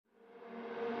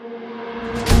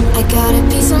got a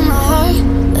piece of my heart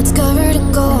that's covered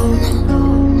in gold.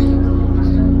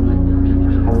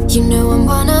 You know I'm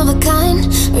one of a kind,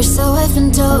 or so I've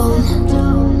been told.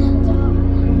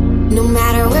 No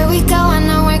matter where we go, I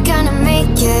know we're gonna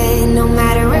make it. No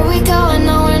matter where we go, I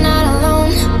know we're not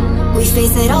alone. We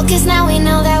face it all cause now we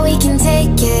know that we can take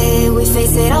it. We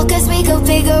face it all cause we go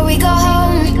big or we go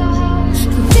home.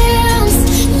 Dance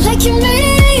like you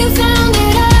made it, you found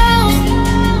it all.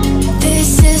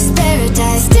 This is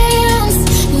paradise. Dance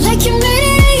like you made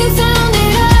it, you found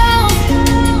it all.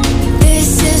 This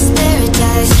is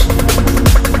paradise.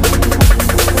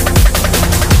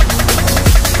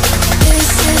 This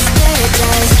is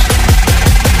paradise.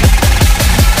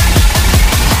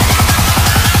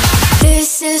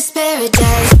 This is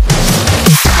paradise.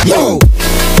 Yo!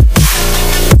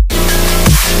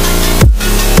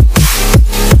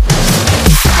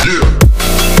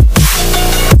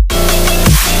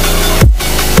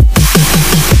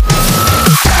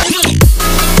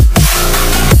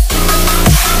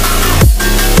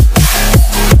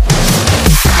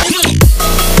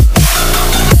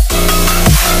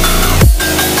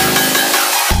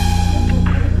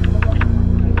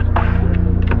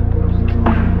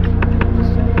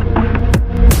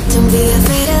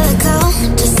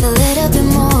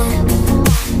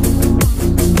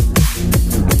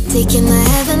 Taking the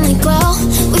heavenly glow,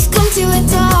 we've come to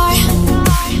adore.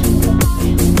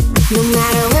 No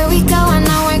matter where we go, I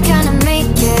know we're gonna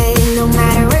make it. No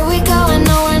matter where we go, I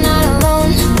know we're not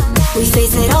alone. We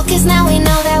face it all cause now we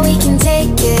know that we can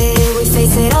take it. We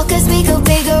face it all cause we go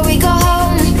big or we go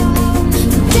home.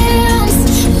 Dance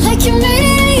like you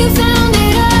made it, you found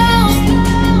it all.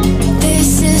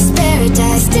 This is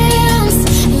paradise. Dance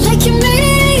like you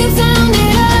made it, you found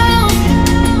it all.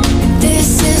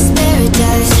 This is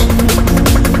paradise.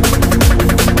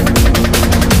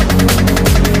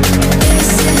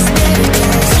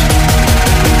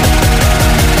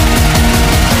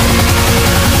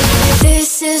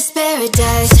 This is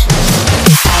paradise.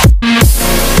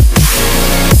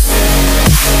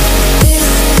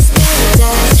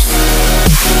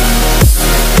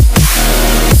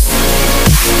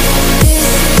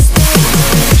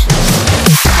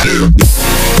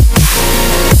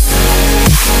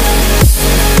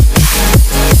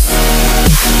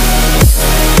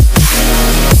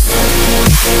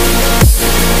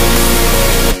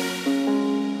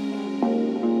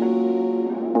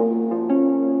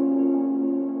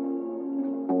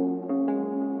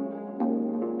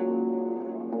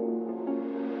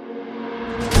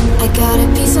 I got a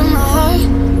piece of my heart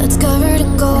that's covered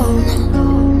in gold.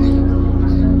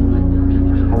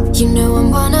 You know I'm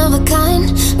one of a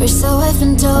kind, or so I've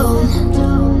been told.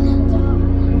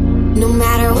 No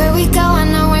matter where we go, I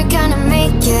know we're gonna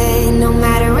make it. No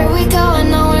matter where we go, I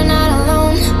know we're not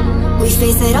alone. We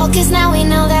face it all cause now we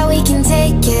know that we can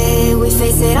take it. We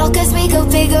face it all cause we go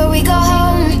big or we go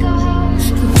home.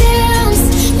 Dance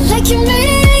like you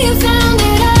made it, you found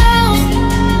it all.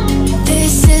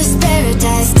 This is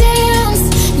paradise. Dance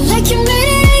like you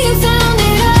made it, you found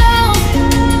it all.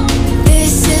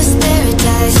 This is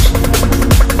paradise.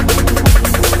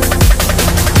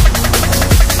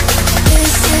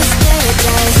 This is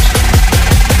paradise.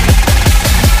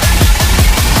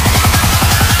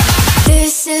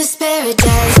 This is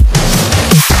paradise.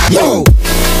 Yo!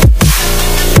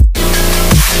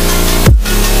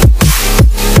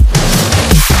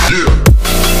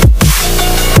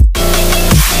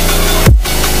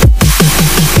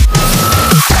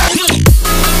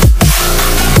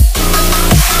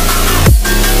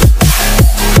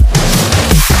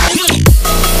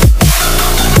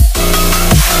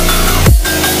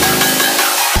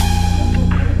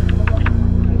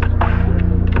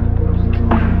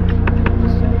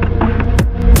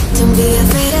 Don't be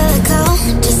afraid to let go.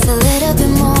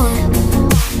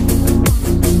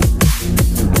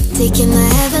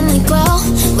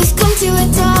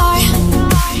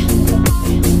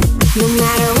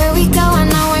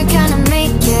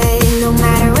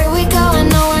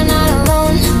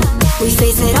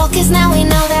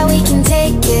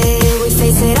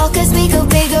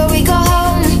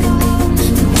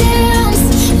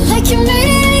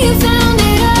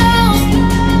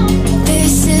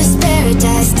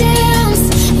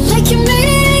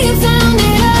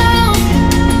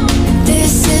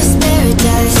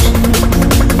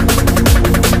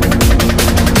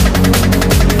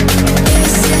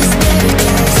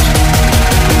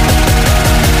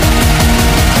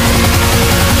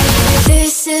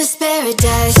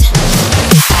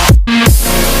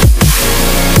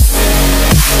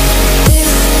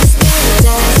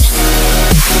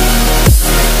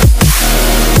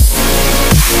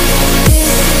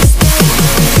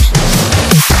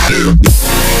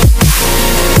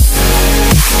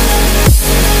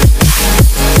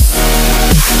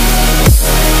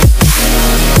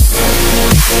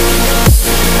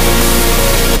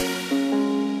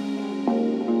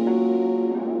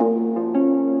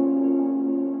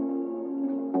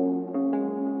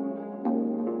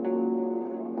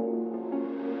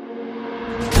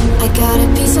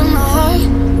 piece of my heart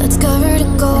that's covered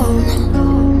in gold.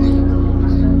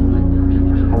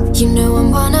 You know I'm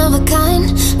one of a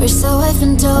kind, or so I've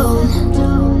been told.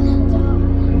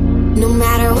 No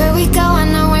matter where we go, I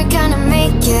know we're gonna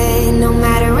make it. No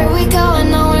matter where we go, I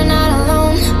know we're not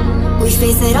alone. We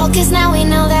face it all cause now we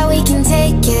know that we can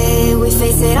take it. We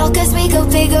face it all cause we go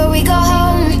big or we go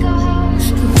home.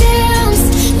 Dance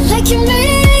like you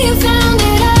made it, you found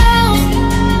it all.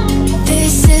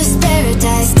 This is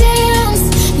paradise. Dance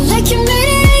like you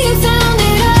made it, you found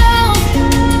it all.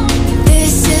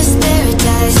 This is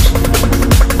paradise.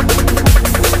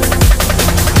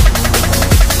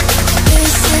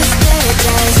 This is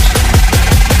paradise.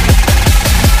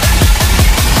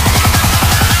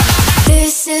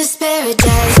 This is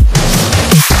paradise.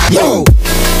 Yo!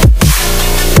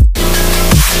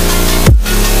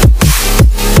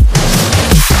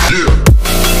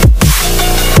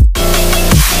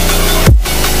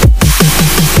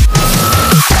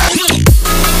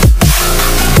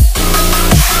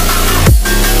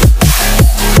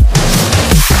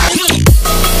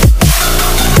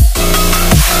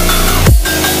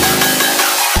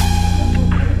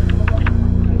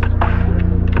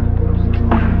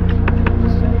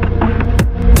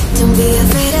 Don't be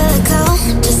afraid to let go,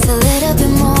 just a little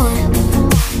bit more.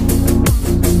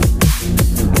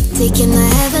 Taking the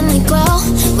heavenly glow,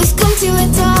 we've come to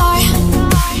adore.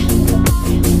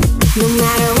 No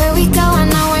matter where we go, I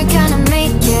know we're gonna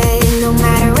make it. No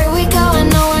matter where we go, I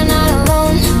know we're not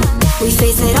alone. We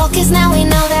face it all cause now we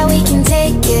know that we can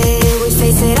take it. We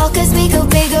face it all cause we go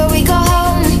big or we go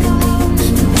home.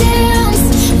 Dance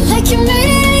like you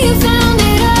made it, you found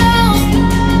it all.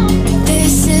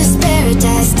 This is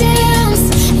paradise. Dance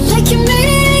like you made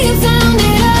it, you found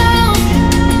it all.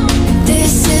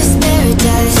 This is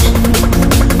paradise.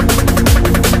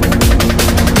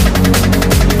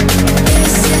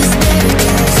 This is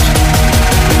paradise.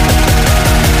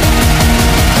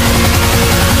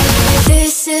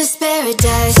 This is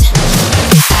paradise.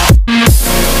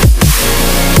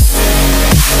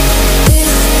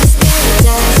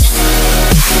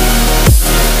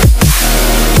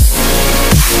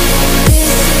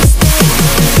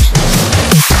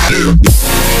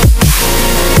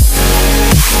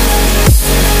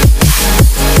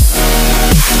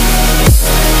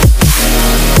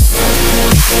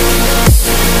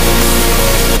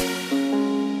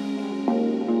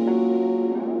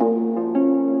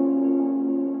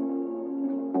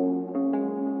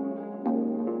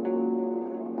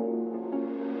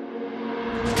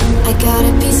 I got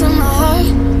a piece of my heart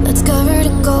that's covered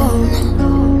in gold.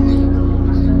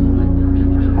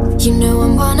 You know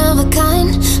I'm one of a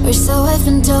kind, or so I've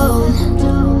been told.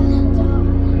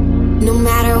 No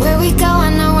matter where we go, I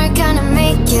know we're gonna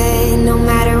make it. No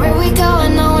matter where we go, I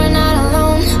know we're not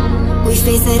alone. We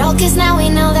face it all cause now we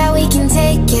know that we can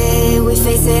take it. We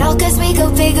face it all cause we go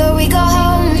big or we go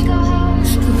home.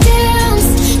 Dance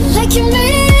like you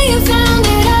made it, you found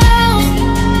it all.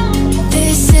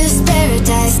 This is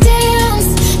paradise. Dance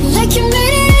like you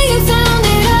made it, you found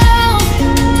it all.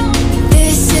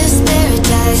 This is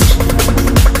paradise.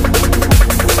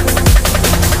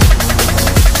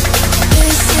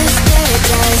 This is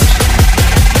paradise.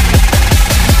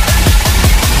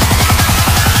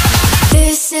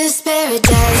 This is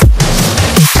paradise.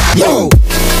 Yo!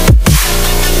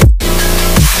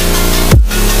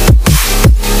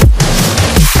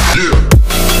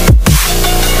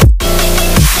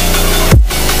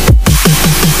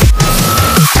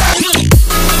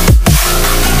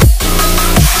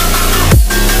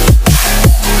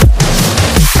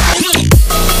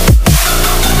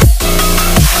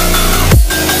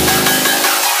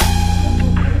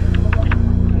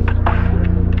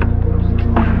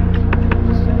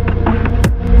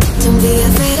 Don't be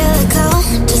afraid to let go,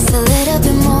 just a little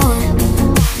bit more.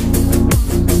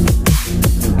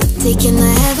 Taking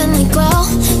the heavenly glow,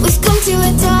 we've come to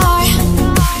adore.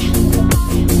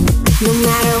 No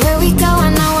matter where we go, I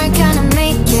know we're gonna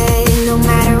make it. No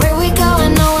matter where we go, I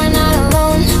know we're not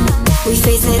alone. We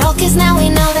face it all cause now we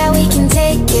know that we can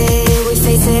take it. We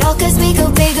face it all cause we go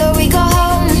big or we go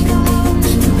home.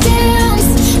 Dance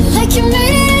like you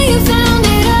made it, you found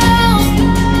it all.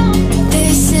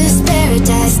 This is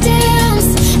paradise. Dance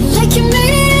like you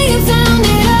made it, you found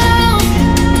it all.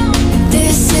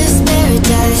 This is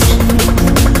paradise.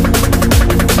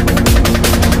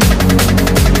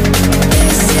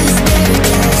 This is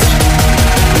paradise.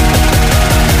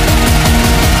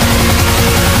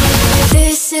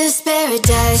 This is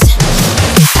paradise.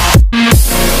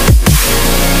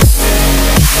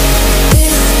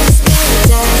 This is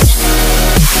paradise.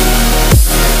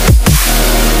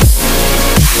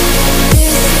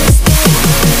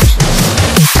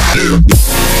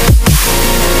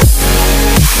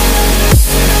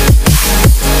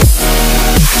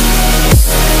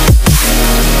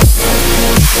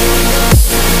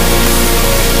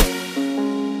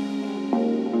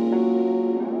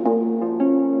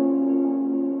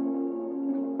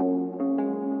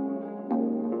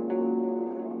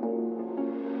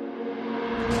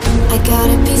 I got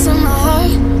a piece of my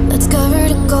heart that's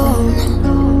covered in gold.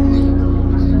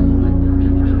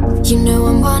 You know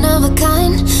I'm one of a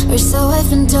kind, or so I've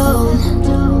been told.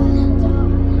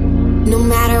 No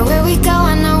matter where we go,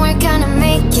 I know we're gonna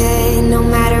make it. No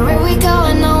matter where we go,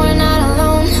 I know we're not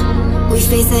alone. We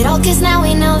face it all cause now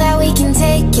we know that we can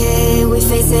take it. We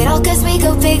face it all cause we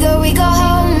go big or we go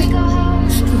home.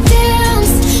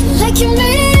 Dance like you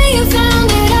made it, you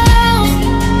found it all.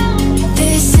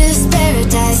 This is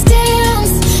paradise.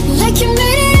 Dance like you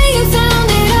made it, you found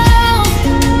it all.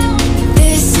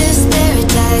 This is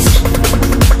paradise.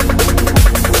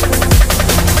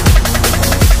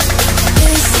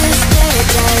 This is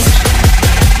paradise.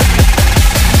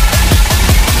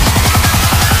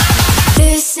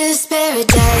 This is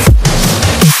paradise.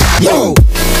 Yo!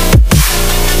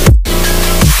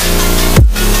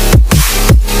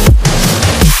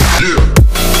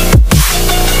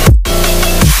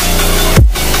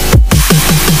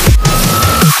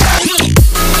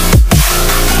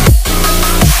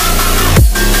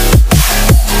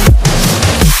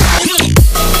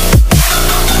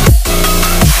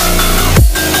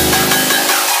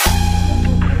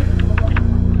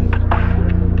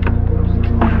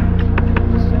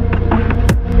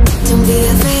 Don't be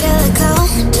afraid to let go,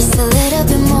 just a little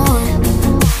bit more.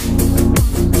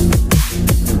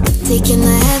 Taking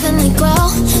the heavenly glow,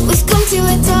 we've come to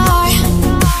adore.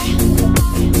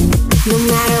 No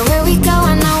matter where we go,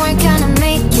 I know we're gonna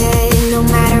make it. No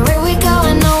matter where we go,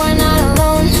 I know we're not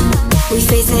alone. We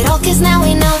face it all cause now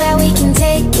we know that we can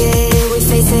take it. We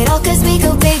face it all cause we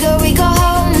go big or we go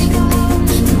home.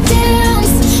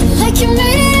 Dance like you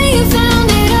made it, you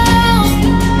found it all.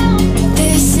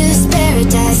 This is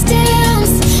paradise.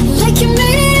 Dance like you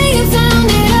made it, you found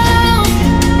it all.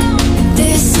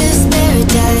 This is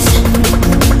paradise.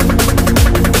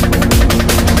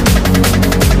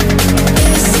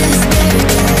 This is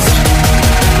paradise.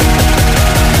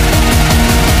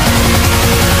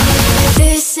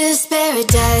 This is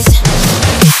paradise.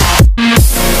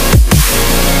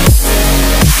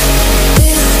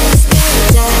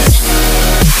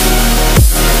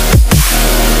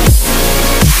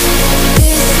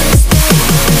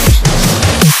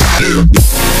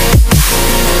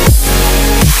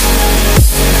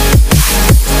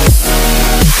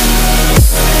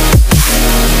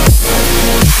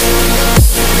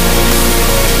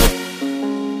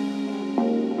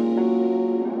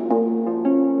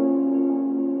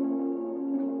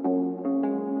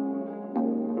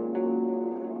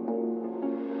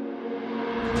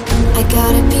 I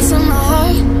got a piece of my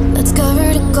heart that's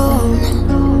covered in gold.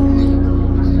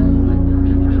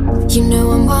 You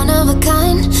know I'm one of a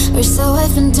kind, or so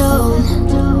I've been told.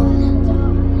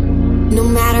 No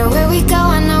matter where we go,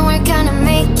 I know we're gonna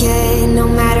make it. No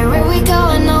matter where we go,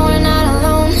 I know we're not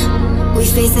alone. We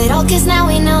face it all cause now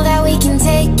we know that we can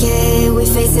take it. We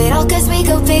face it all cause we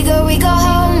go big or we go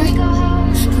home.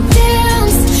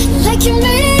 Dance like you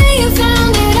made it, you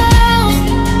found it all.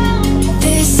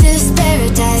 This is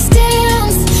paradise.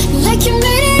 Dance like you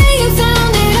made it, you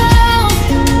found it all.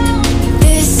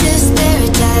 This is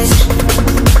paradise.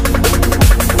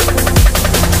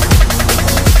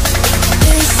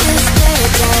 This is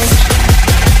paradise.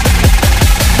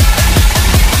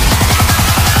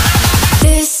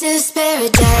 This is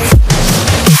paradise.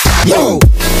 Yo!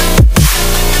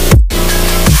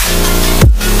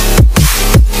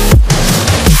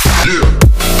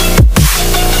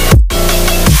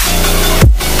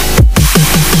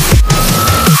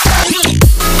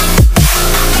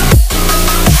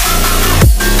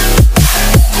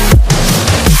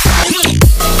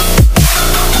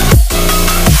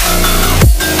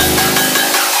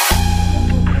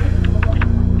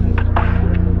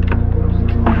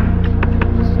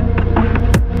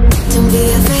 Don't be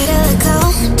afraid to let go,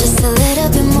 just a little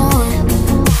bit more.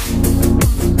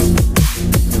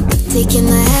 Taking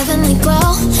the heavenly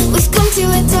glow, we've come to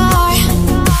adore.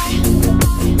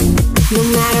 No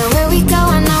matter where we go,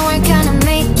 I know we're gonna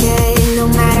make it. No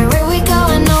matter where we go,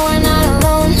 I know we're not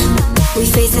alone. We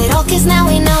face it all cause now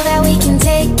we know that we can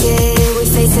take it. We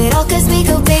face it all cause we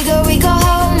go big or we go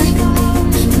home.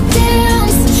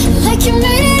 Dance like you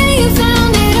made it, you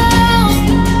found it all.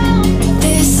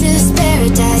 This is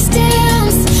paradise.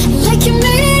 Dance like you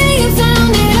made it, you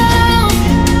found it all.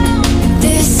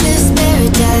 This is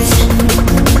paradise.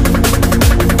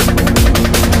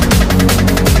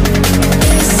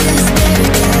 This is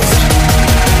paradise.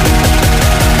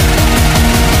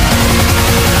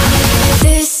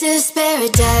 This is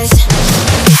paradise.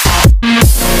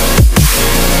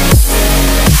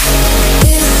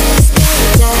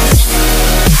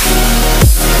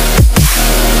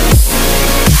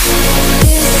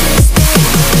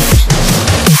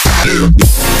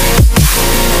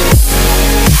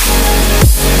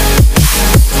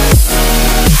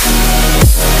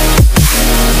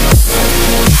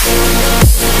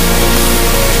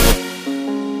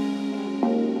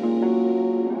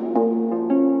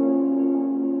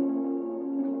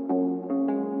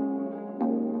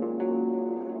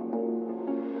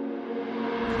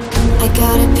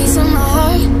 got a piece of my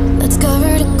heart that's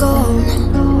covered in gold.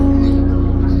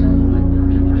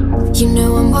 You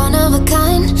know I'm one of a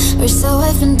kind, or so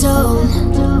I've been told.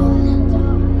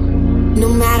 No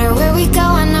matter where we go,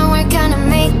 I know we're gonna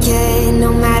make it.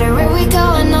 No matter where we go,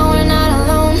 I know we're not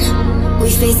alone. We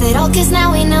face it all cause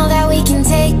now we know that we can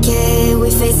take it.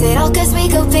 We face it all cause we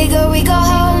go big or we go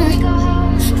home.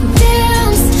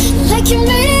 Dance like you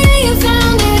made it, you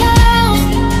found it all.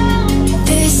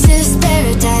 This is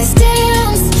paradise.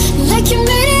 Dance like you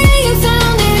made it, you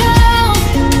found it all.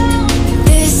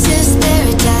 This is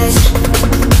paradise.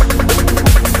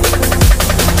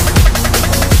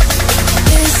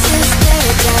 This is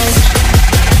paradise.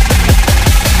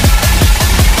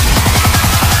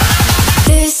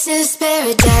 This is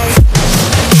paradise.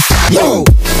 Yo!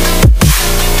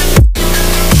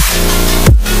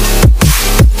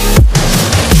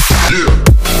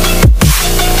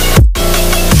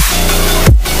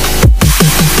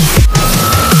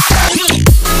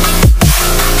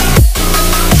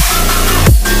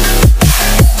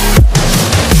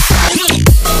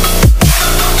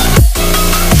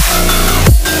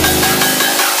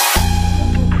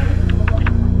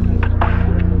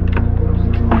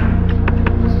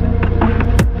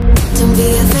 Don't be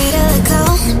afraid to let go,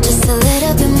 just a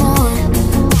little bit more.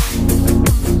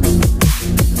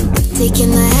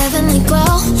 Taking the heavenly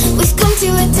glow, we've come to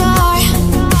adore.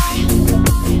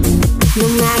 No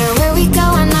matter where we go,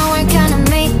 I know we're gonna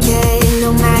make it.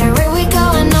 No matter where we go,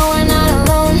 I know we're not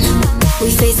alone. We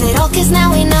face it all cause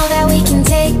now we know that we can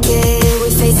take it. We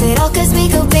face it all cause we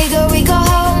go big or we go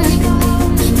home.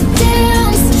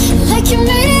 Dance like you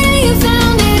made it and you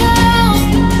found it all.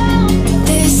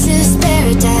 This is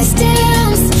paradise.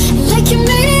 Dance like you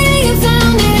made it and you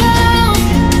found it all.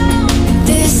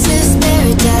 This is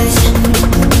paradise.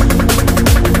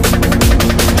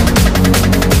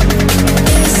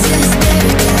 This is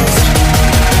paradise.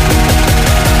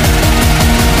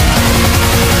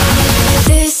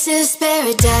 This is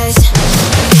paradise.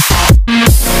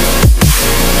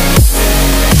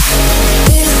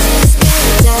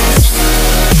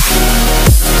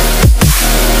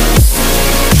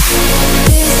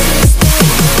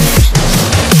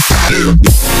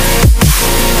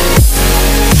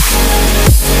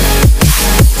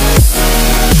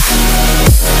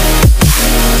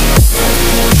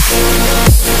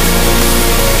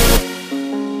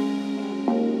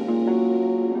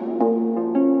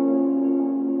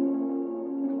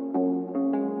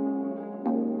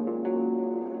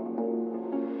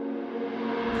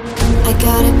 I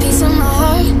got a piece of my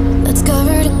heart that's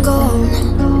covered in gold.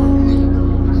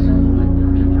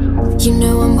 You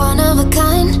know I'm one of a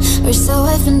kind, or so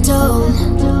I've been told.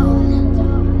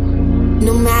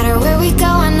 No matter where we go,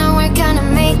 I know we're gonna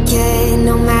make it.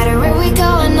 No matter where we go,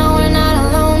 I know we're not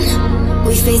alone.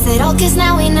 We face it all cause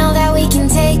now we know that we can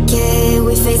take it.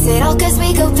 We face it all cause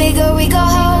we go big or we go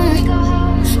home.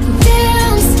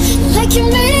 Dance like you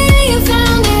made it and you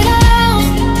found it all.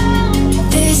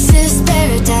 This is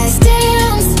paradise.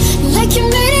 Dance like you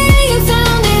made it and you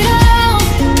found it all.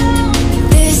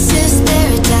 This is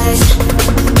paradise.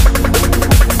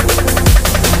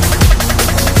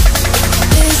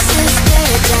 This is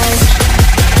paradise.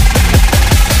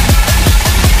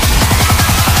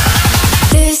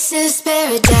 This is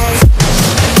paradise.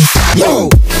 Yo!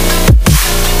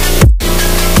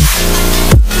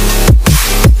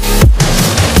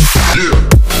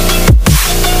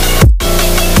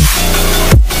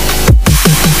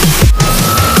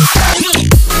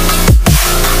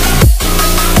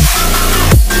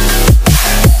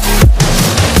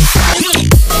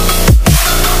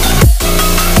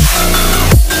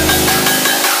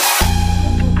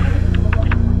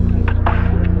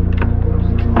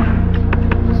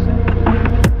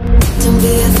 Don't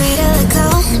be afraid to let go,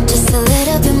 just a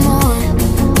little bit more.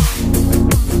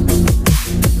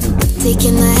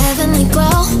 Taking the heavenly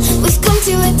glow, we've come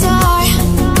to adore.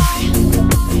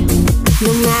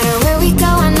 No matter where we go,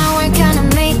 I know we're gonna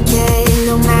make it.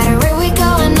 No matter where we go,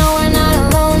 I know we're not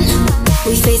alone.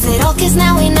 We face it all cause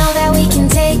now we know that we can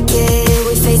take it.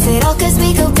 We face it all cause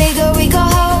we go big or we go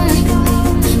home.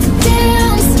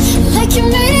 Dance like you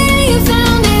made it and you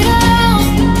found it all.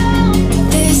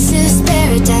 This is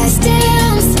paradise.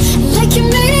 Dance like you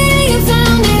made it and you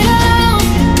found it all.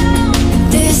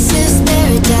 This is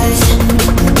paradise.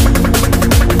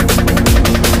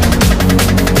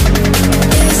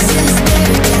 This is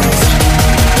paradise.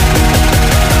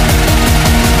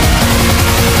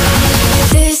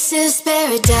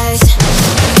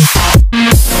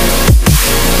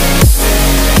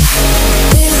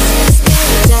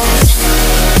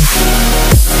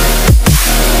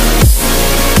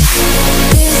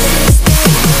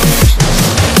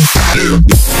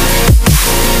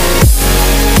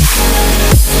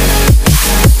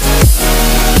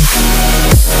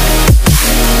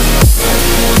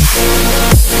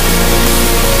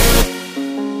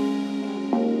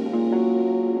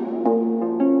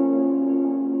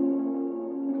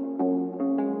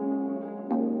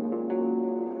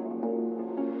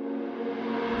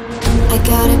 I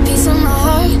got a piece of my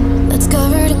heart that's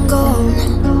covered in gold.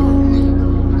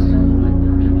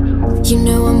 You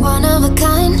know I'm one of a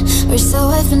kind, or so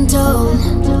I've been told.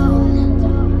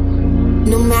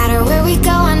 No matter where we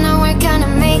go, I know we're gonna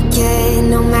make it.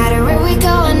 No matter where we go,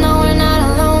 I know we're not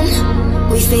alone.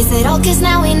 We face it all cause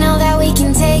now we know that we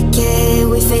can take it.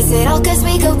 We face it all cause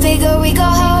we go big or we go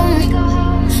home.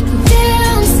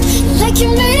 Dance like you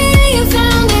made it, you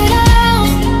found it all.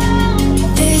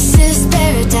 This is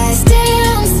paradise.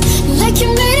 Dance like you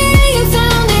made it, you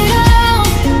found it all.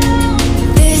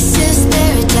 This is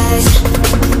paradise.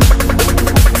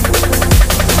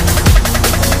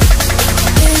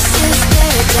 This is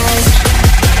paradise.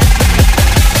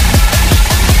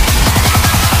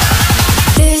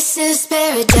 This is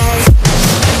paradise.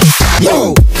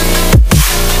 Yo!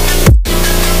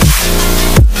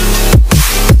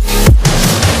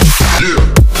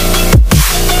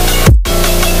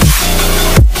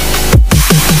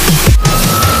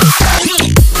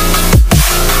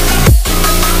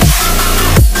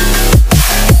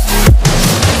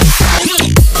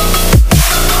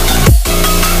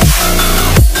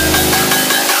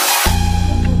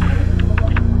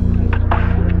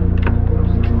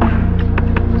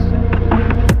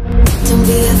 Don't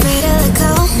be afraid to let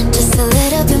go, just a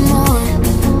little bit more.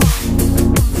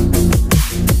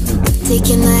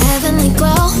 Taking the heavenly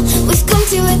glow, we've come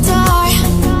to adore.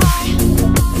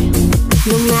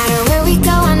 No matter where we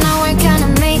go, I know we're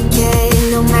gonna make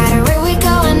it. No matter where we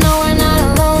go, I know we're not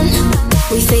alone.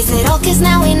 We face it all cause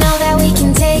now we know that we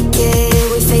can take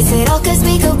it. We face it all cause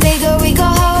we go big or we go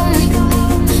home.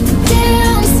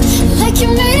 Dance like you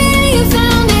made it, you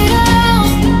found it all.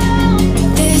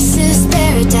 This is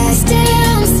paradise.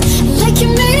 Dance like you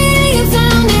made it, you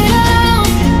found it all.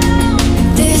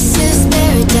 This is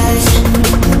paradise.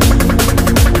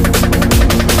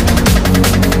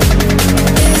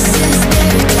 This is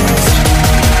paradise.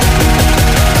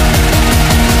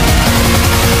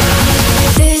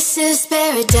 This is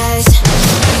paradise.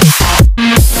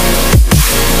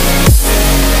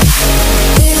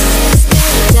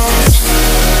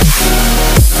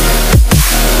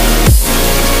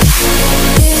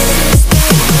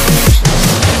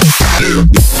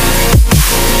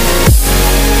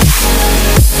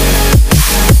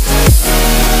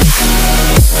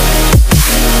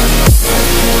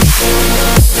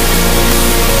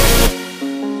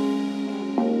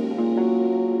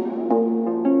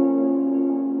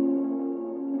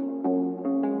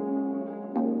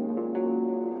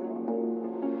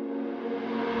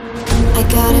 I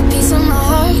got a piece of my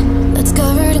heart that's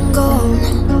covered in gold.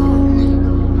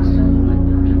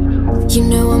 You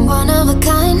know I'm one of a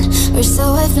kind, or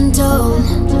so I've been told.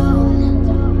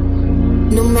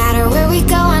 No matter where we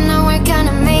go, I know we're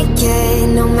gonna make it.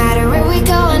 No matter where we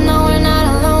go, I know we're not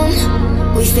alone.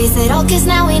 We face it all cause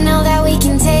now we know that we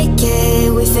can take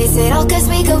it. We face it all cause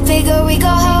we go big or we go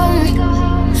home.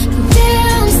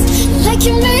 Dance like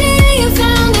you made it, you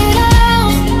found it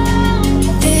all.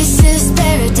 This is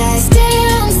paradise.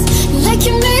 Dance like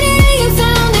you made it, you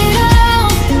found it all.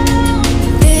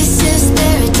 This is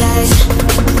paradise.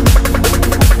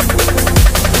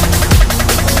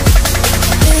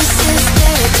 This is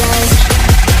paradise.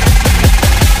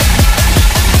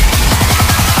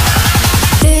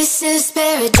 This is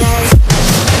paradise.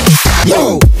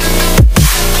 Yo!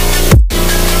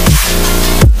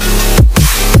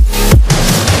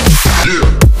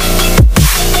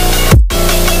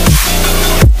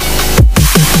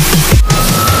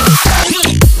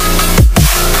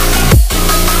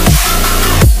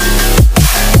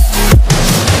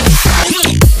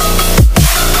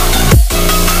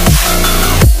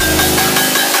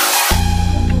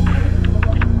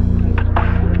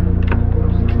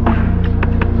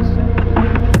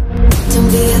 Don't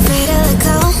be afraid to let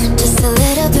go,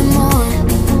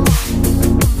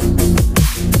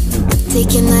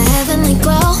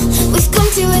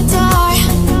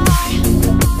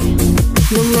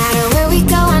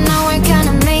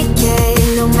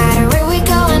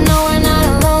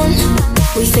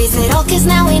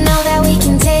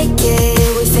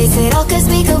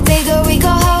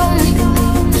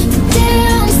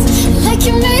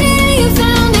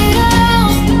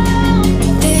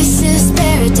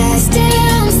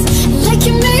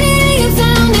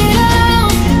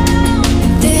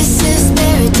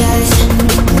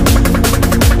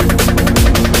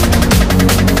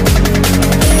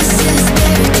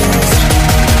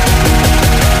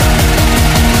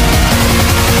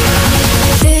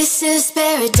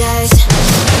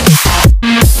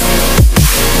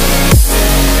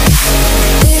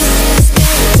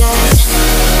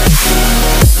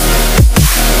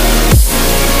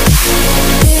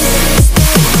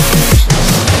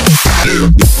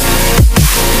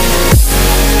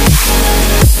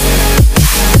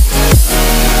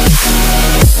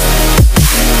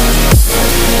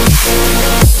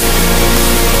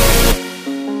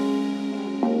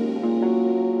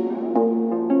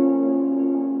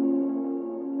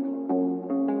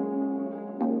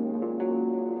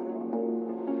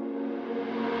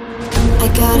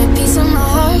 piece of my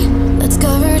heart that's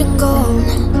covered in gold.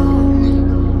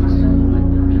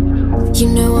 You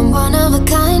know I'm one of a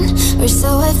kind, or so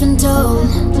I've been told.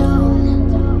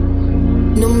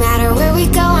 No matter where we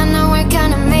go, I know we're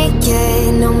gonna make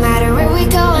it. No matter where we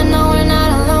go, I know we're not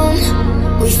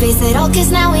alone. We face it all cause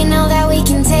now we know that we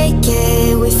can take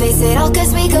it. We face it all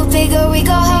cause we go big or we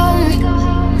go home.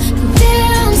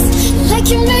 Dance like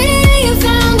you made it, you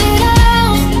found it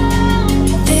all.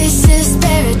 This is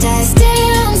paradise.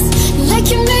 Dance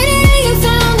like you made it, you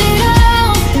found it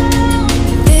all.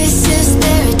 This is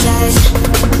paradise.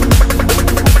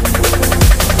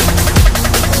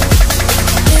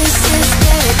 This is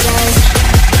paradise.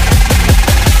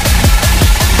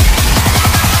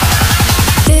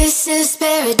 This is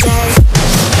paradise.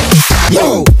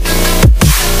 Yo!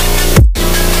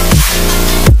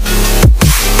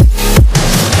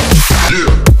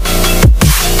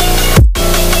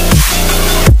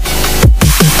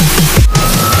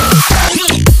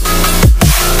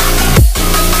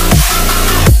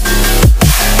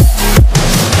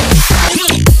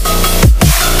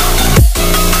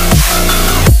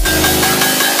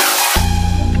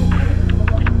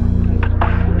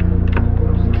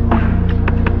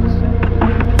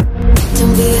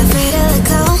 Don't be afraid to let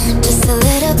go, just a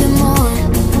little bit more.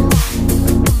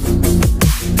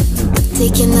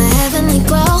 Taking the heavenly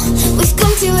glow, we've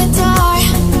come to adore.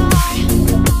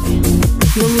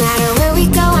 No matter where we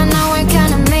go, I know we're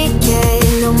gonna make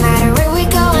it. No matter where we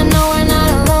go, I know we're not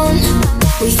alone.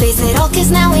 We face it all cause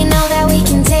now we know that we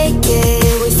can take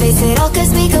it. We face it all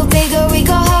cause we go big or we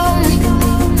go home.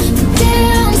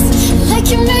 Dance like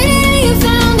you made it, you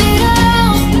found it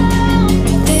all.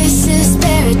 This is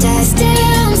paradise.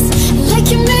 Dance like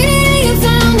you made it, you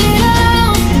found it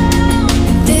all.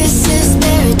 This is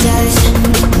paradise.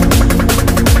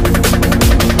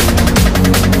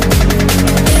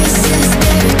 This is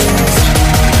paradise.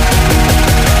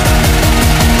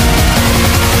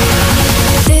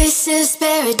 This is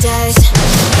paradise.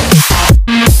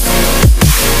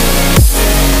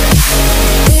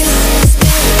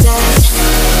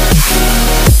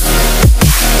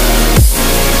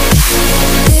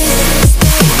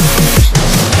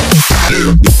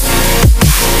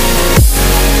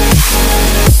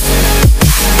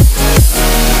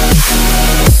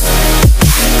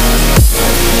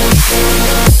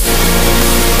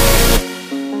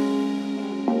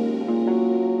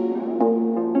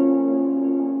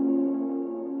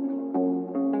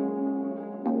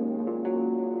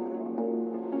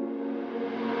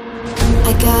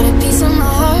 I got a piece of my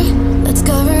heart that's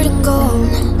covered in gold.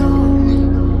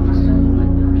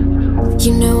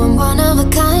 You know I'm one of a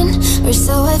kind, or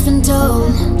so I've been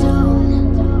told.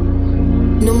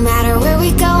 No matter where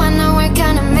we go, I know we're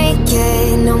gonna make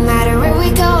it. No matter where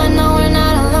we go, I know we're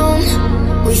not alone.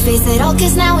 We face it all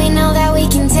cause now we know that we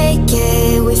can take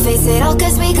it. We face it all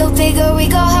cause we go big or we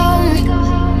go home.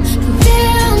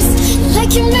 Dance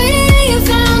like you made it, you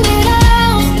found it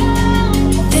all.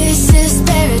 This is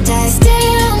paradise.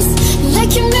 Dance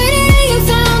like you made it, you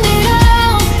found it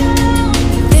all.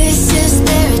 This is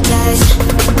paradise.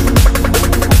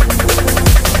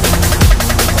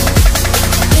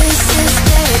 This is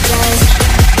paradise.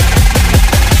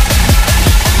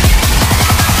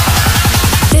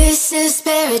 This is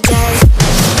paradise.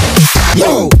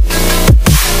 Yo!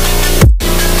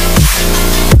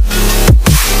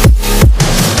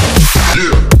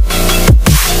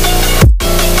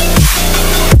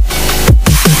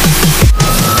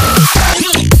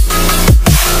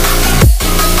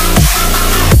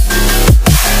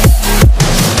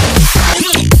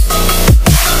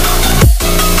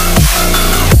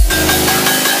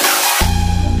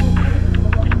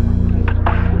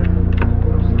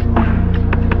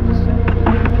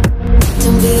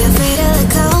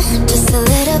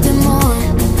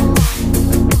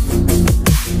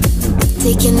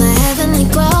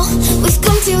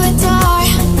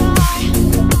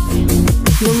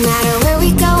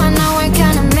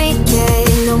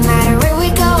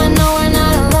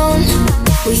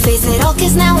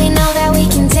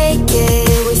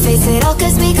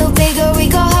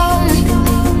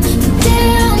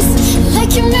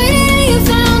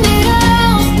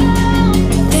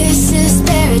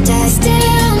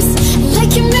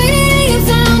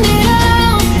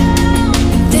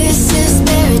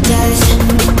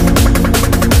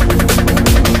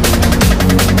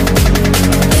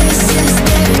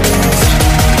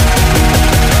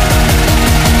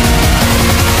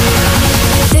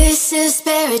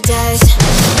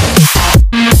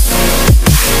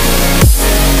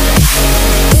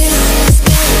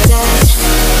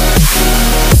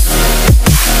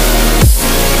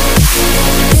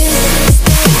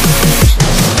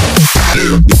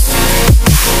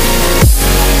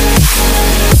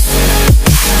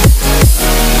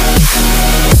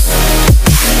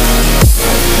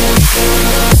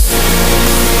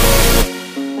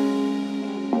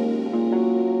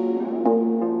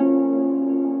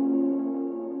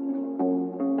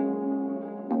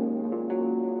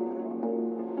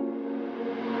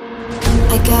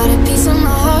 I got a piece of my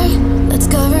heart that's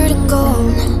covered in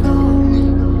gold.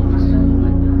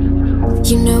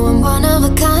 You know I'm one of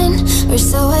a kind, or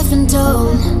so I've been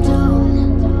told.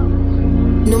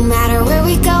 No matter where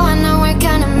we go, I know we're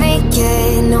gonna make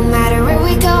it. No matter where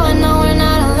we go, I know we're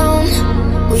not alone.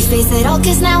 We face it all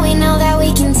cause now we know that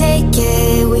we can take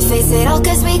it. We face it all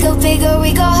cause we go big or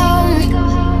we go home.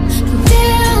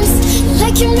 Dance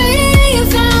like you made it, you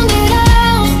found it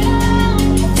all.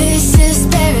 This is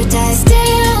paradise.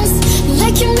 Dance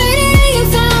like you made it, you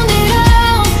found it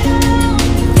all.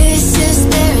 This is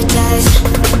paradise.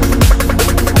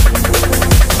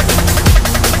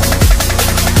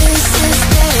 This is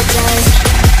paradise.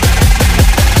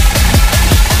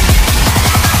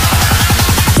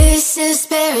 This is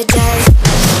paradise.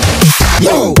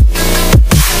 Yo!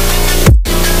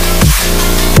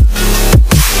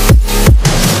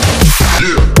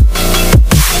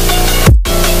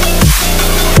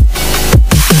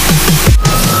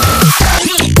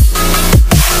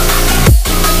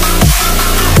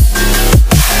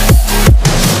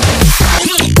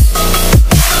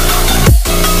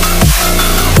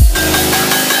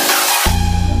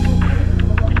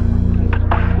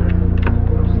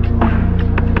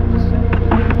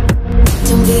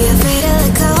 Don't be afraid to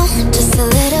let go, just a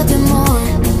little bit more.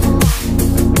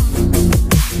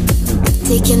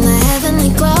 Taking the heavenly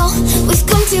glow, we've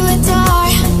come to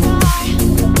adore.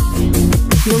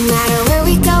 No matter where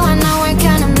we go, I know we're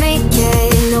gonna make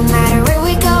it. No matter where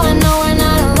we go, I know we're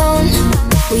not alone.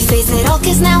 We face it all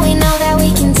cause now we know that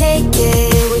we can take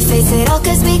it. We face it all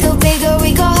cause we go big or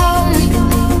we go home.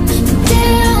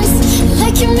 Dance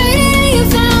like you made it, you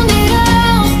found it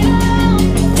all.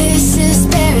 This is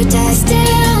paradise.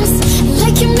 Dance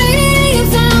like you made it, you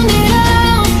found it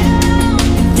all.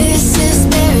 This is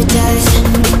paradise.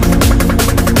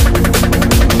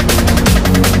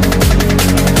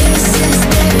 This is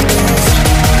paradise.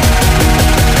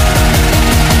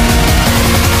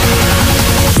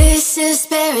 This is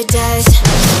paradise.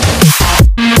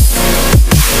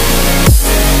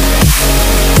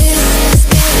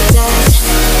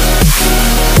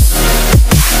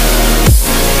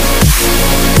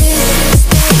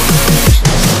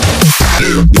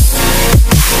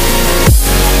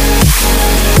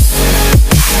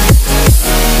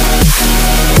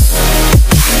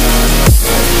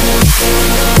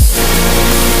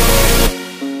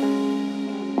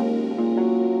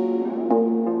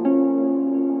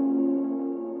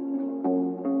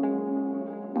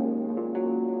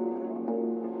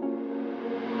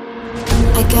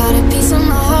 I got a piece of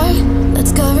my heart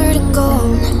that's covered in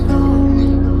gold.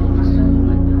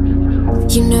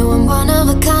 You know I'm one of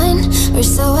a kind, or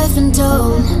so I've been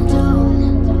told.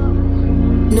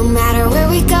 No matter where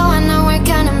we go, I know we're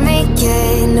gonna make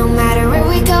it. No matter where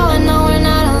we go, I know we're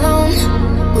not alone.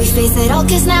 We face it all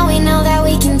cause now we know that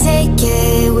we can take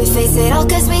it. We face it all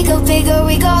cause we go big or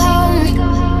we go home.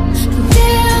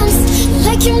 Dance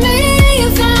like you made it, you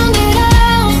found it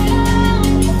all.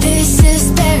 This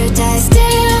is paradise.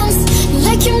 Dance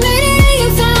like you made it, you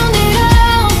found it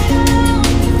all.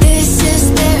 This is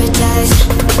paradise.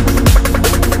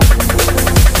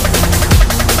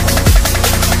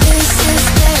 This is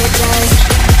paradise.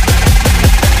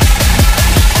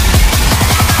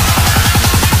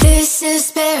 This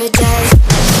is paradise.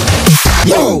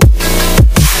 Yo!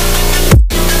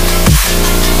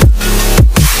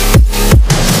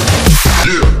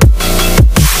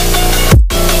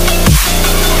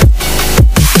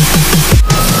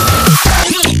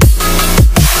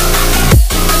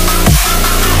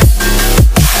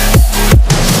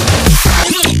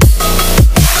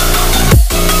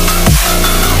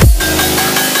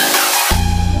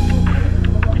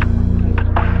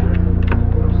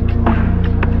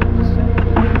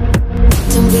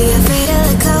 Don't be afraid to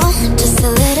let go, just a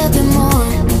little bit more.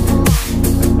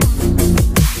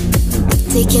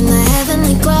 Taking the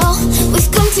heavenly glow,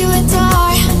 we've come to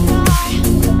adore.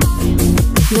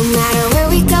 No matter where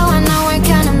we go, I know we're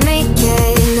gonna make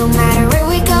it. No matter where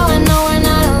we go, I know we're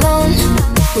not alone.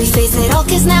 We face it all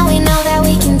cause now we know that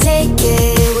we can take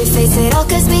it. We face it all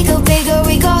cause we go big or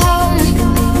we go home.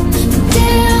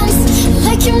 Dance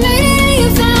like you made it, you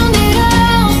found it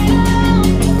all.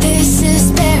 This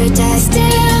is paradise.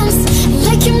 Dance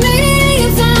like you made it, you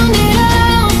found it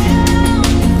all.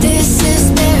 This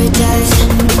is paradise.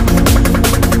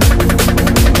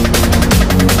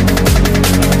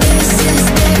 This is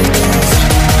paradise.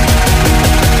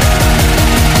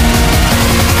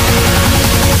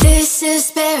 This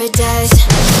is paradise.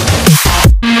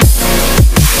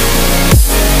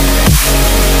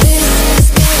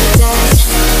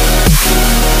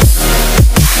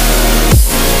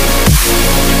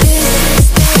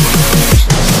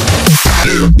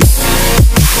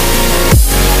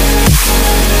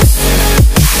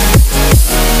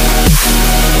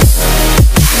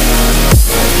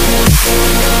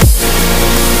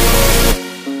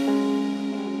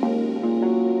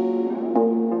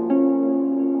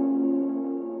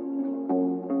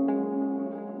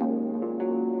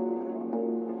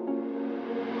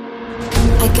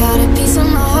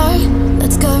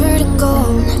 that's covered in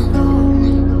gold.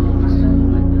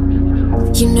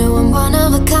 You know I'm one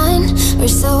of a kind, or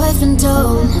so I've been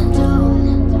told.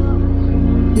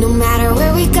 No matter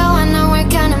where we go, I know we're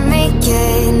gonna make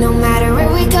it. No matter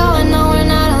where we go, I know we're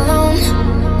not alone.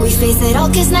 We face it all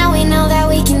cause now we know that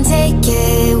we can take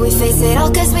it. We face it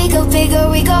all cause we go big or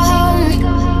we go home.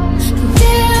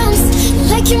 Dance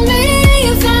like you made it,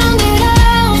 you found it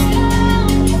all.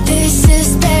 This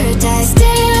is paradise.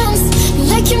 Dance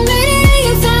like you made it,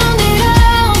 you found it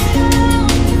all.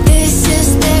 This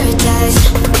is paradise.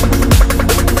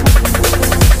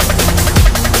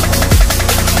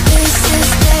 This is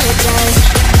paradise.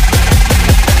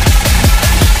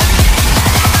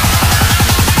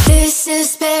 This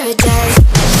is paradise.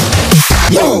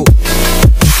 Yo!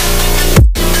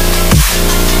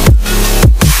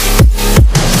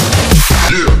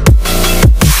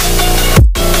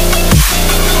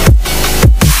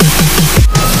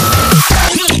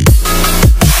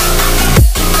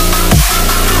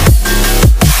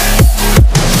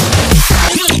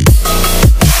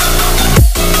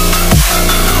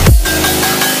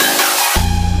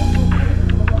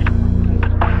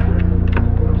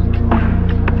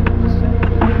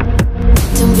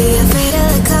 Don't be afraid to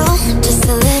let go, just a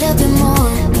little bit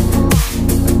more.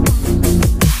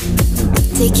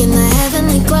 Taking the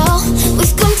heavenly glow,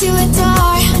 we've come to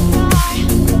adore.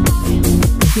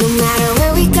 No matter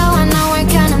where we go, I know we're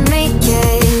gonna make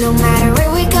it. No matter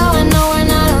where we go, I know we're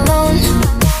not alone.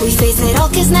 We face it all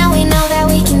cause now we know that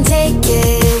we can take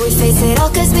it. We face it all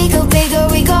cause we go big or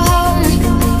we go home.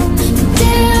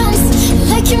 Dance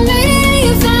like you made it,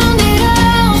 you found it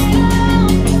all.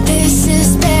 This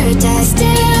is paradise.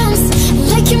 Dance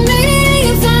like you made it,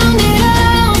 you found it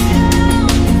all.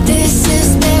 This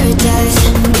is paradise.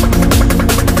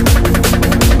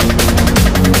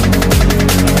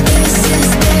 This is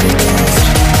paradise.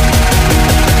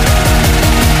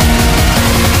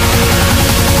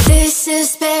 This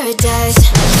is paradise.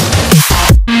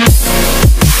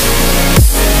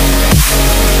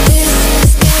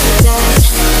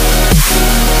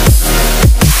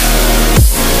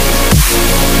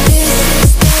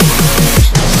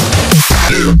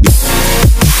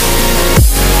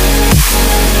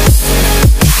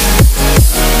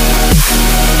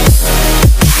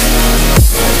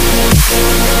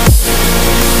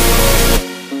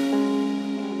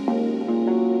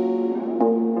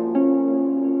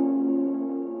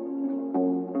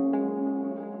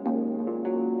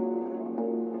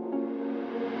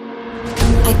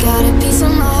 I got a piece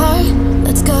of my heart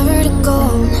that's covered in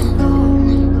gold.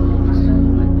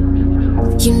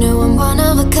 You know I'm one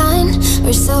of a kind,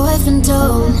 or so I've been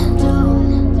told.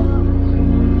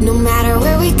 No matter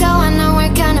where we go, I know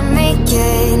we're gonna make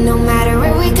it. No matter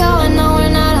where we go, I know we're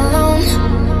not alone.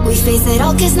 We face it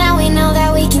all cause now we know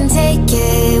that we can take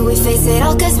it. We face it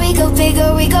all cause we go big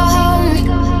or we go home.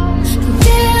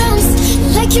 Dance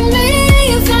like you made it,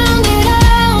 you found it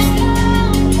all.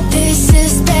 This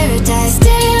is paradise.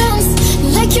 Dance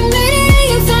like you made it,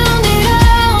 you found it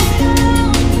all.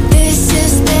 This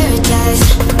is paradise.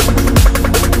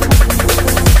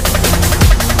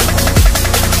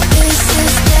 This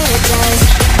is paradise.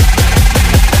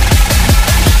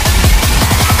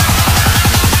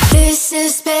 This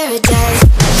is paradise.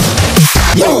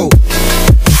 Yo!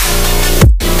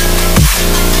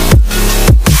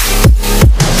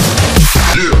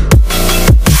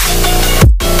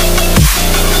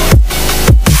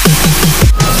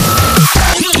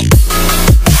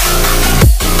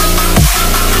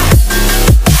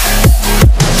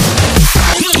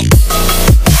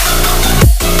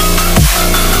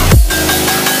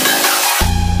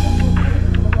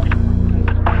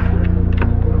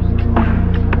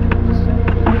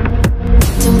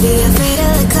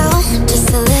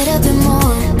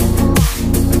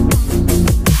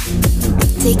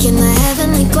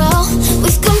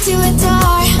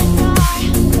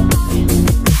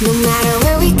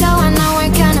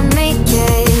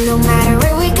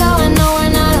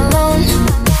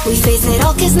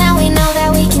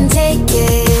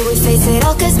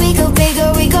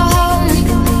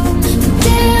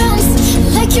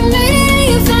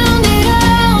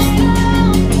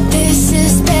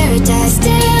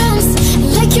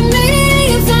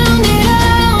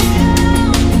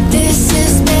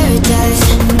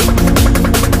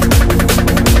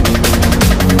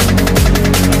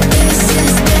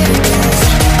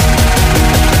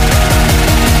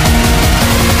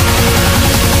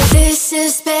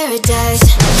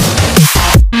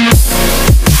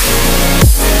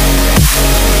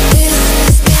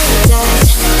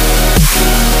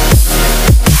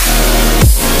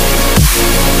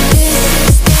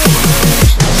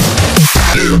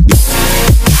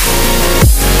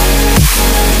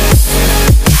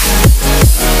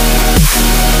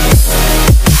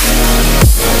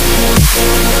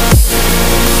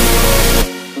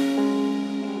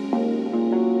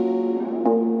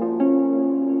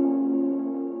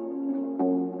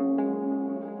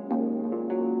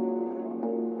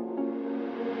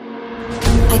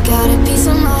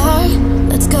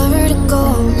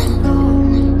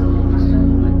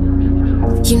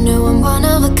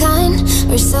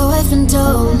 often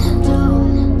told.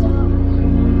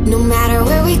 No matter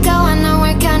where we go, I know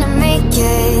we're gonna make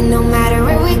it. No matter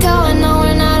where we go, I know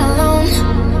we're not alone.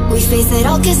 We face it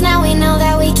all cause now we know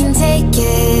that we can take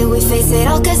it. We face it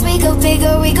all cause we go big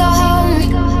or we go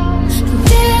home.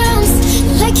 Dance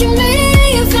like you made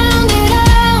it, you found it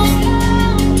all.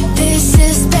 This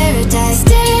is paradise.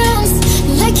 Dance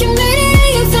like you made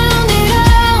it, you found it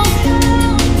all.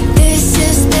 This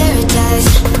is paradise.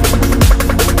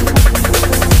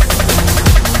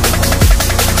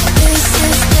 This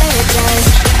is paradise.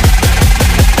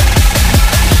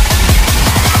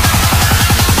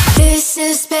 This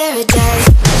is paradise.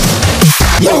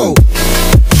 Yo!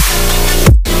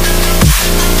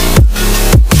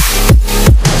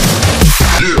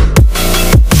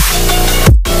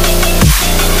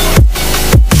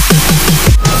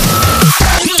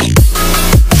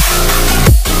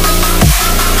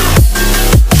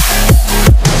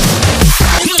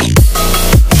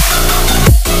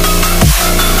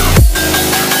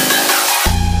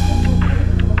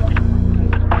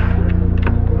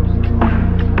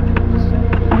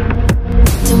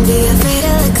 Don't be afraid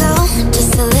to let go,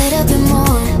 just a little bit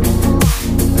more.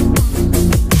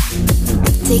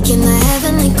 Taking the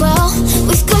heavenly glow,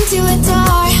 we've come to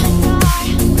adore.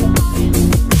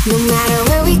 No matter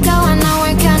where we go, I know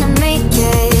we're gonna make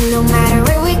it. No matter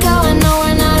where we go, I know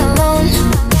we're not alone.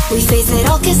 We face it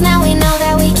all cause now we know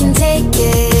that we can take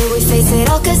it. We face it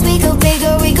all cause we go big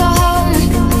or we go home.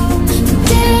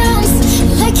 Dance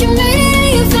like you made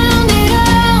it, you found it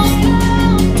all.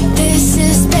 This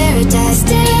is paradise.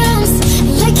 Dance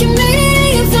like you made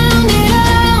it, you found it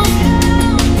all.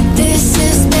 This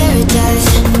is paradise.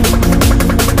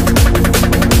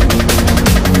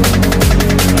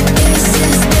 This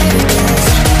is paradise.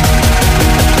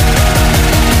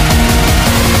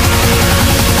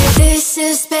 This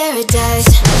is paradise.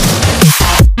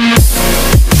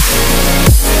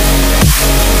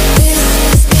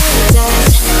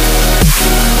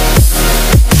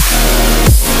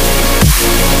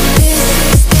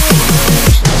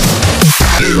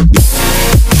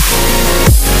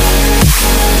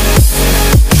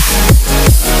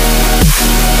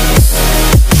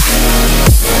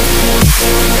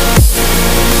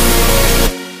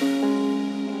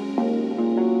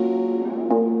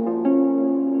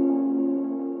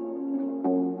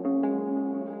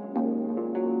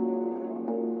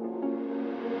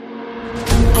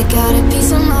 I got a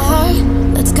piece of my heart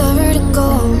that's covered in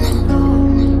gold.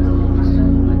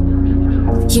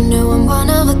 You know I'm one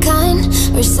of a kind,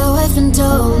 or so I've been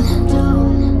told.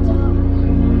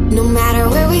 No matter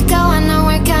where we go, I know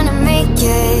we're gonna make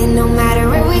it. No matter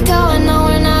where we go, I know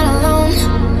we're not alone.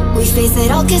 We face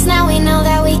it all cause now we know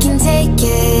that we can take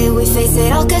it. We face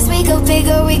it all cause we go big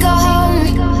or we go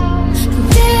home.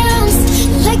 Dance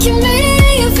like you made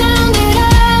it, you found it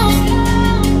all.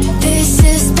 This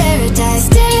is paradise.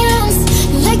 Dance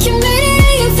like you made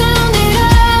it, you found it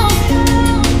all.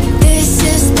 This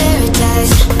is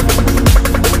paradise.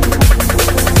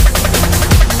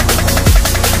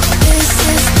 This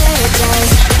is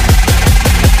paradise.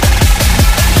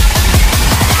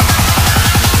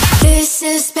 This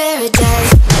is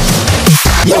paradise.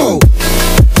 Yo!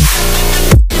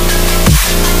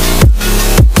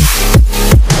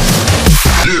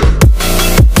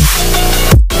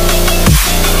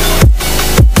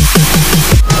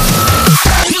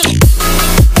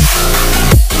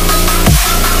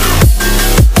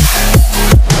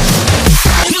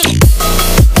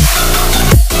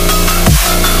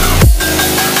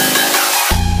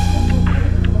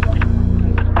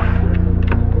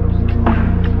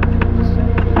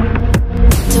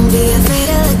 Don't be afraid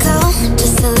to let go,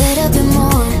 just a little bit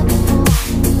more.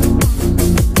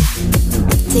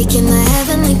 Taking the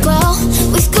heavenly glow,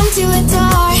 we've come to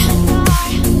adore.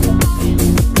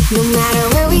 No matter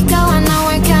where we go, I know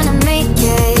we're gonna make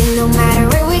it. No matter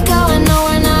where we go, I know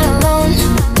we're not alone.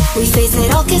 We face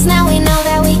it all cause now we know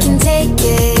that we can take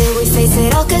it. We face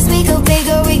it all cause we go big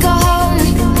or we go home.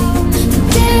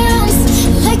 Dance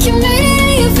like you made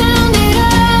it, you found it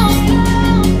all.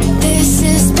 This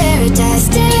is paradise.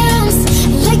 Dance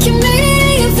like you made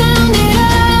it, you found it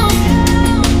all.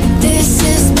 This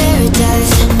is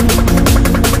paradise.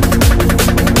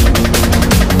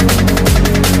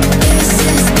 This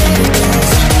is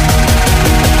paradise.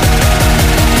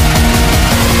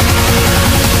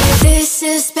 This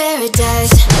is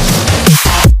paradise.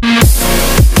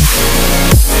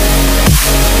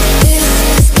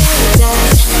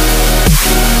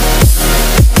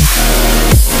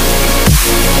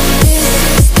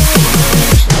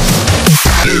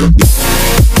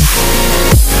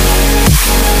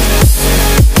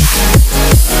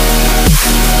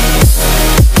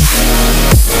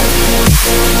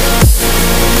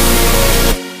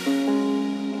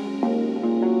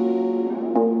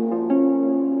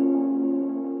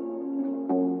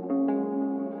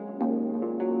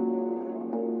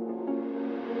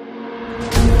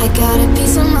 got a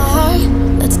piece of my heart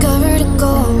that's covered in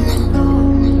gold.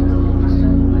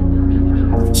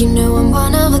 You know I'm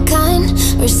one of a kind,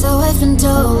 or so I've been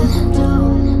told.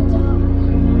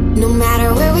 No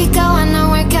matter where we go, I know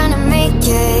we're gonna make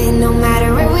it. No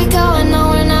matter where we go, I know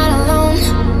we're not alone.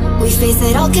 We face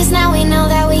it all cause now we know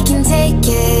that we can take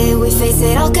it. We face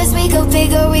it all cause we go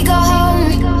big or we go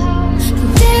home.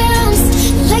 Dance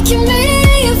like you made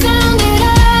it, you found it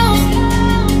all.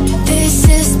 This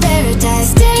is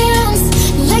paradise. Dance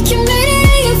like you made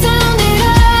it, you found it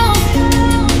all.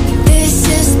 This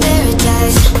is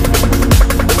paradise.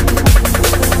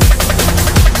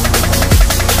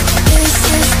 This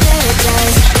is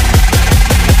paradise.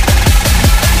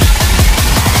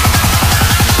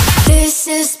 This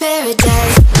is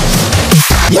paradise.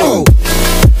 Yo!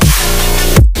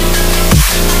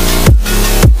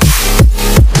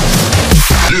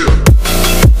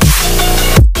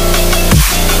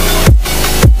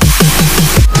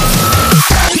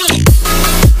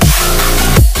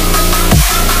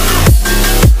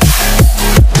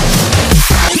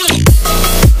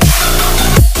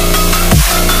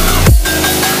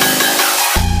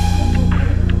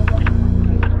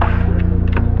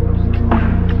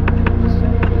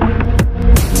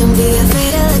 Don't be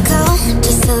afraid to let go,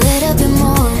 just a little bit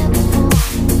more.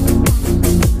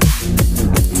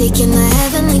 Taking the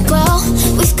heavenly glow,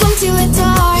 we've come to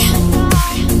adore.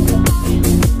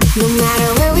 No matter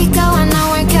where we go, I know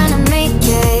we're gonna make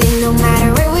it. No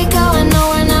matter where we go, I know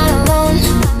we're not alone.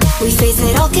 We face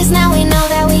it all cause now we know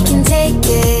that we can take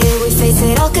it. We face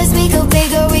it all cause we go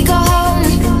big or we go home.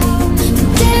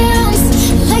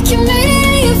 Dance like you made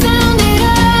it, you found it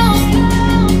all.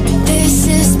 This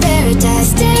is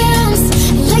paradise. Dance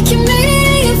like you made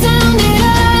it, you found it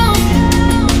all.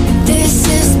 This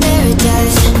is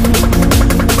paradise.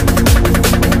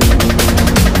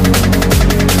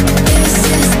 This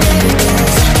is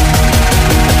paradise.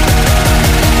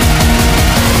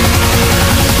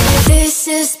 This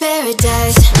is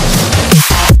paradise.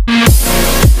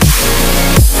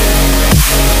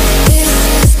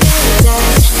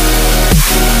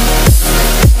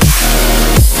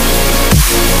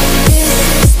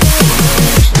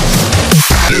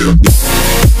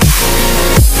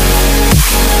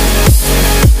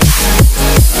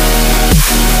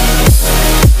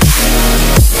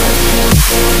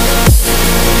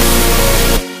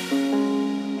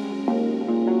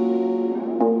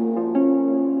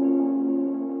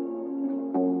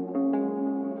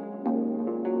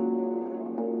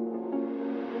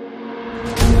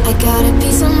 I got a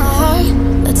piece of my heart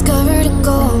that's covered in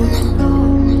gold.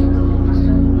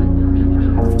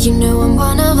 You know I'm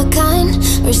one of a kind,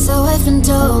 or so I've been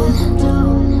told.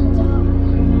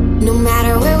 No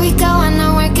matter where we go, I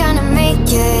know we're gonna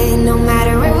make it. No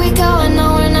matter where we go, I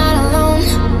know we're not alone.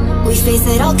 We face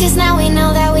it all cause now we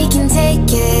know that we can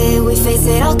take it. We face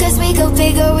it all cause we go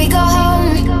big or we go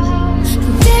home.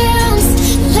 Dance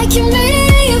like you made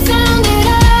it, you found it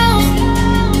all.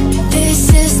 This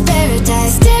is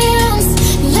paradise. Dance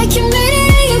like you made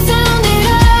it, you found it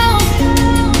all.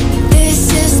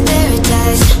 This is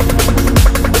paradise.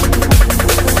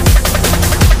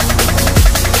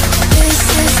 This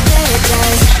is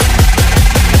paradise.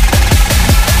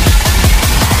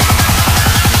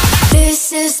 This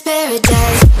is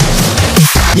paradise.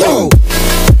 Yo!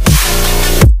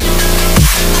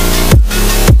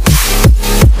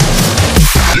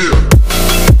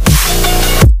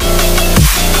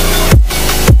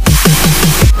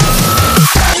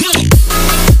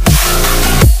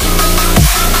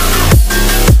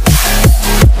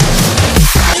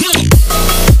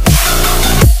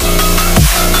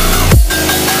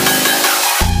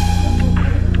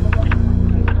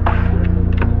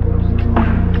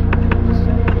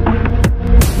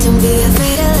 Don't be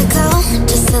afraid to let go,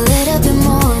 just a little bit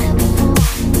more.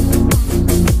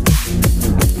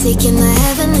 Taking the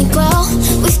heavenly glow,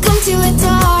 we've come to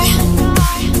adore.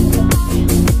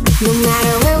 No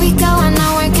matter where we go, I know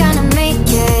we're gonna make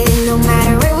it. No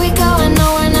matter where we go, I know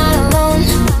we're not alone.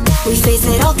 We face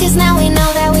it all cause now we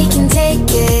know that we can take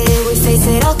it. We face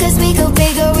it all cause we go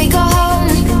big or we go home.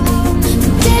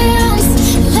 Dance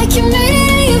like you made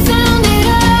it, you found it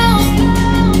all.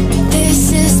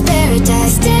 This is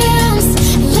paradise. Dance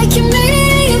like you made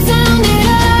it, you found it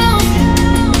all.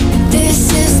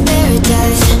 This is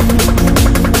paradise.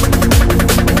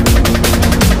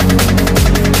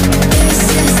 This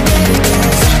is paradise.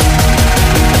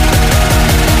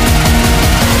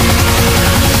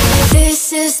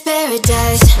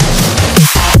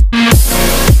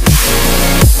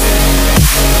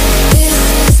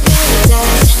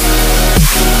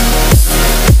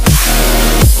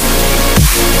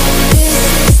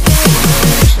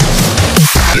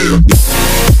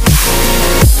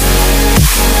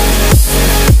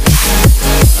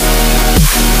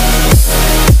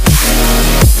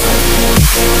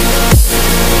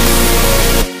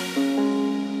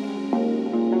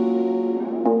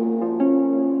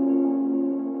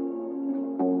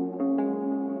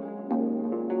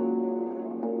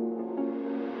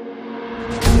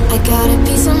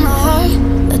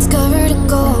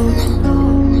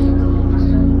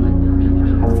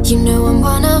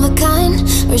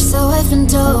 so I've been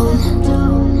told.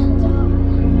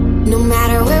 No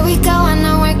matter where we go, I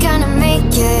know we're gonna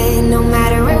make it. No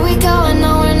matter where we go, I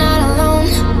know we're not alone.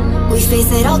 We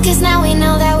face it all cause now we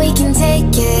know that we can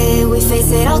take it. We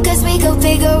face it all cause we go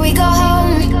big or we go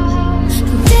home.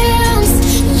 Dance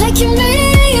like you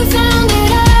made it, you found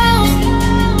it all.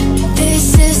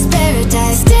 This is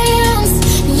paradise. Dance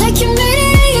like you made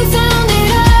it, you found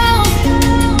it all.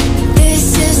 This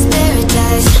is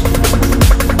paradise.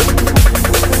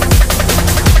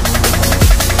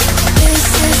 This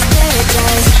is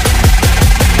paradise.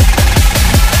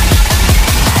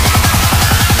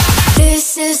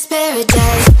 This is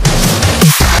paradise.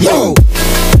 Yo!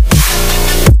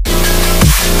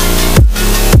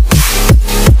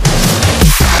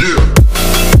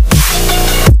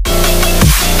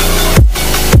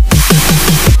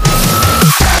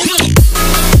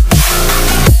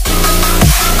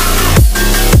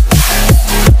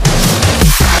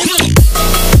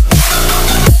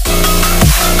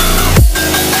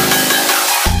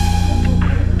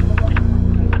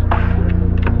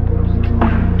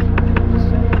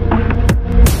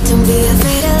 Don't be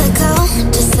afraid to let go,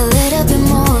 just a little bit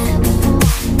more.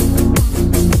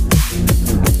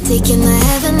 Taking the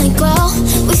heavenly glow,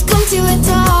 we've come to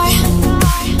adore.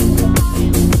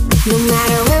 No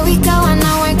matter where we go, I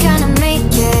know we're gonna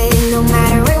make it. No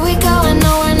matter where we go, I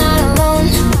know we're not alone.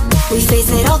 We face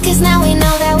it all cause now we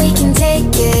know that we can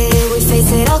take it. We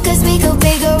face it all cause we go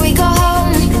big or we go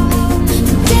home.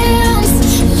 Dance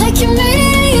like you made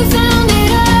it, you found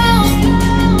it all.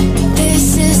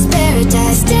 This is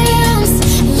paradise. Dance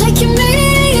like you made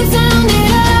it, you found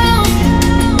it all.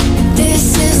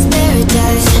 This is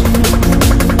paradise.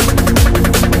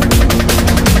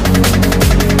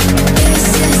 This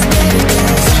is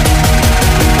paradise.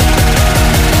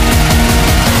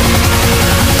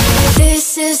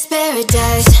 This is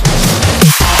paradise.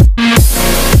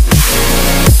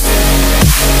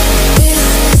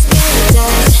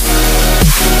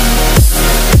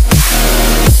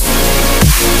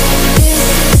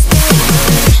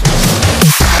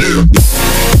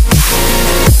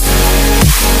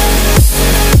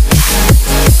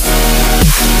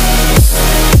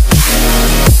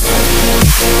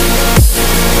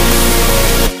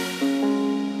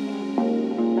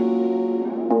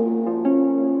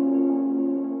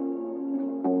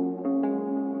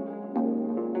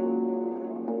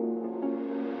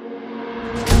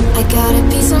 I got a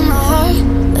piece of my heart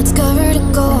that's covered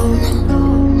in gold.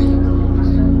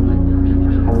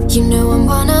 You know I'm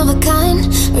one of a kind,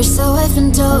 or so I've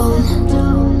been told.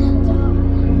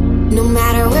 No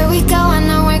matter where we go, I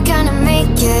know we're gonna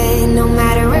make it. No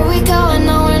matter where we go, I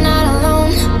know we're not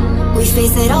alone. We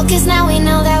face it all cause now we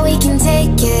know that we can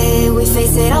take it. We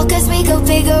face it all cause we go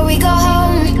big or we go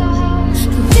home.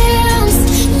 Dance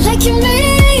like you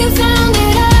made it, you found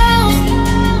it all.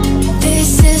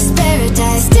 This is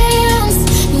paradise. Dance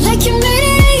like you made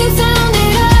it, you found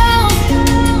it all.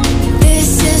 This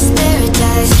is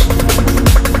paradise.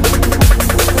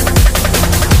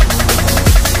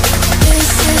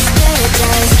 This is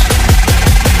paradise.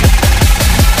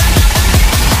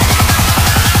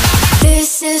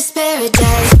 This is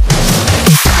paradise.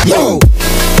 Yo!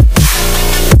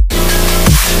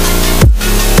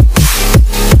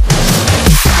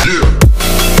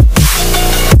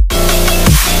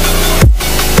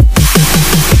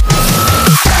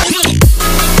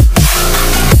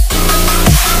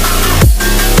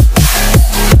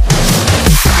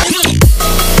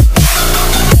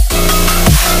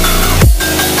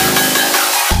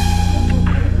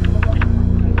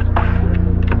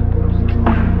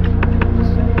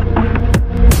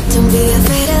 Don't be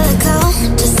afraid to let go,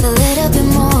 just a little bit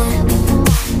more.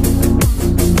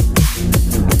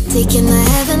 Taking the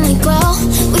heavenly glow,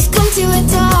 we've come to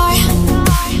adore.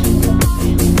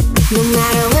 No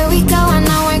matter where we go, I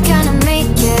know we're gonna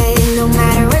make it. No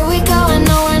matter where we go, I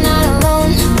know we're not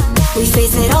alone. We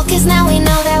face it all cause now we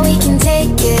know that we can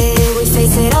take it. We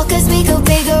face it all cause we go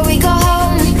big or we go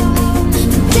home.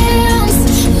 Dance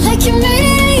like you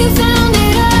made it, you found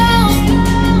it all.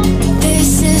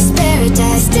 This is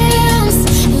paradise. Dance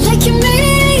like you made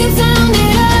it, you found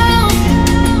it all.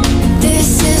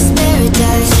 This is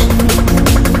paradise.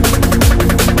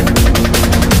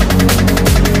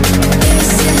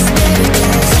 This is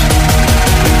paradise.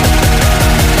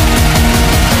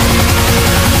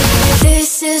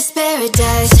 This is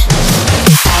paradise.